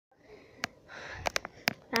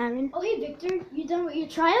Aaron. Oh, hey, Victor. You done with your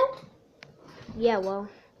trial? Yeah, well,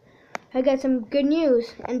 I got some good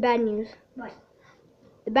news and bad news. What?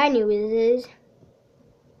 The bad news is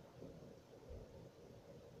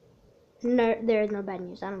no, there is no bad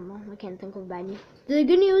news. I don't know. I can't think of bad news. The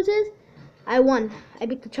good news is I won. I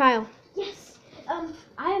beat the trial. Yes.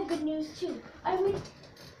 I have good news too. I went.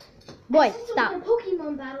 Boy, I stop. A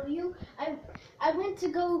Pokemon battle. I went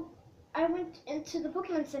into the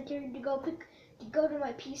Pokemon Center to go to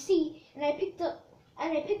my PC, and I picked up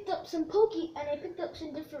some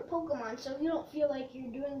different Pokemon, so you don't feel like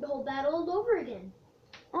you're doing the whole battle all over again.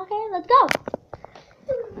 Okay, let's go.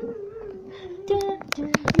 You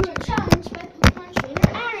are challenged by Pokemon trainer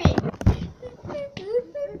Aaron.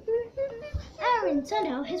 Aaron sent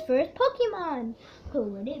out his first Pokemon. Who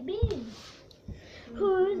would it be?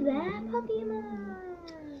 Who's that Pokemon?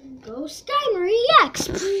 Go Skymer EX.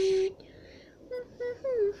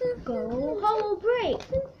 Go Hollow Break.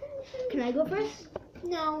 Can I go first?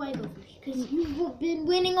 No, I go first. Because you've been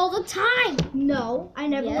winning all the time. No, I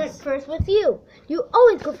never went Yes. first with you. You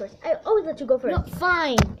always go first. I always let you go first. No,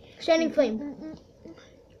 fine. Shining Flame.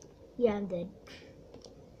 Yeah, I'm dead.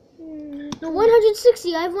 No,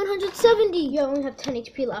 160. I have 170. You only have 10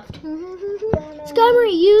 HP left. Skymer,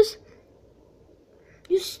 use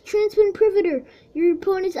Transparent Privator. Your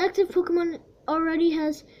opponent's active Pokemon already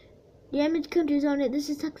has damage counters on it. This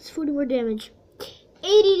attack is 40 more damage.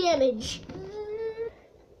 80 damage.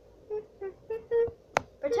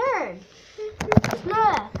 Return.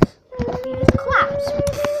 Max. Use Collapse.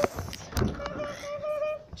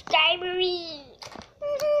 Skymery.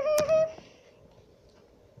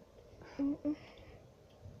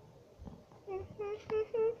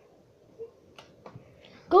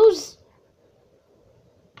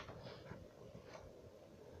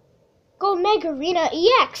 Go Megarina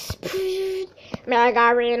EX.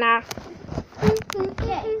 Megarina.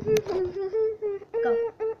 Go.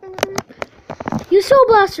 Use Soul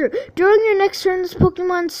Blaster. During your next turn, this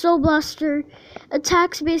Pokemon's Soul Blaster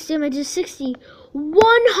attacks base damage is 60.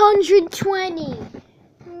 120.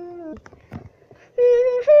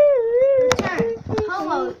 Return.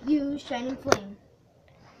 Hello, use Shining Flame.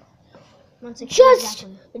 160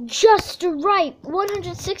 exactly. Just right.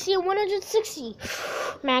 160 and 160.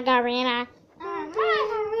 Magarena.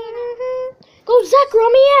 Go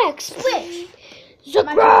Zekrom EX. Switch.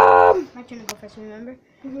 Zekrom. My turn to go first, remember?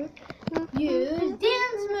 Use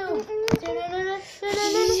Dance Move.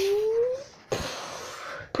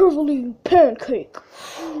 Purvling Pancake.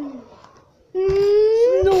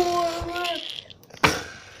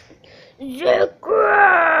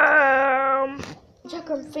 Zekrom.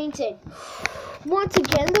 Zekrom fainted. Once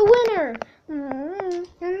again, the winner.